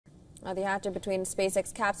The hatch between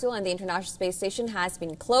SpaceX capsule and the International Space Station has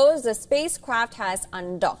been closed. The spacecraft has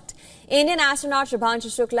undocked. Indian astronaut Shubhanshu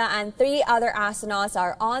Shukla and 3 other astronauts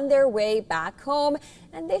are on their way back home,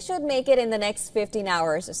 and they should make it in the next 15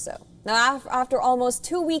 hours or so. Now, after almost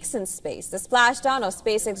 2 weeks in space, the splashdown of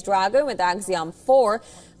SpaceX Dragon with Axiom-4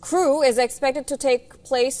 crew is expected to take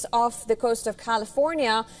place off the coast of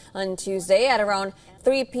California on Tuesday at around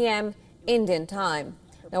 3 p.m. Indian time.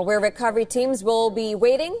 Now, where recovery teams will be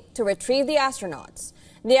waiting to retrieve the astronauts.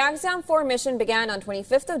 The Axiom-4 mission began on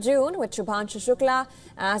 25th of June with Shubhanshu Shukla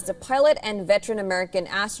as the pilot and veteran American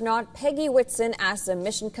astronaut Peggy Whitson as the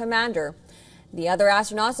mission commander. The other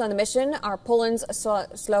astronauts on the mission are Poland's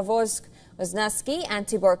Sławomir Woźniacki and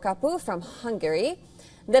Tibor Kapu from Hungary.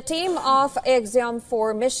 The team of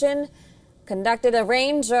Axiom-4 mission conducted a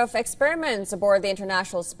range of experiments aboard the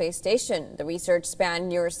International Space Station. The research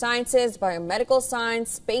spanned neurosciences, biomedical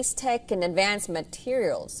science, space tech, and advanced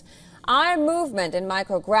materials. Ion movement and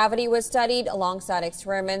microgravity was studied alongside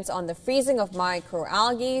experiments on the freezing of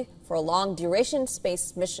microalgae for long-duration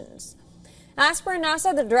space missions. As per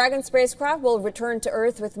NASA, the Dragon spacecraft will return to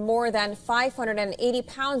Earth with more than 580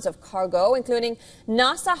 pounds of cargo, including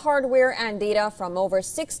NASA hardware and data from over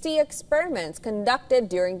 60 experiments conducted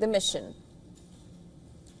during the mission.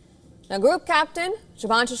 Now, Group Captain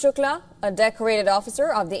Shubhanshu Shukla, a decorated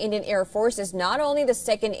officer of the Indian Air Force, is not only the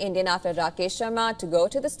second Indian after Rakesh Sharma to go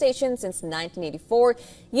to the station since 1984,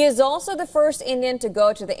 he is also the first Indian to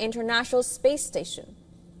go to the International Space Station.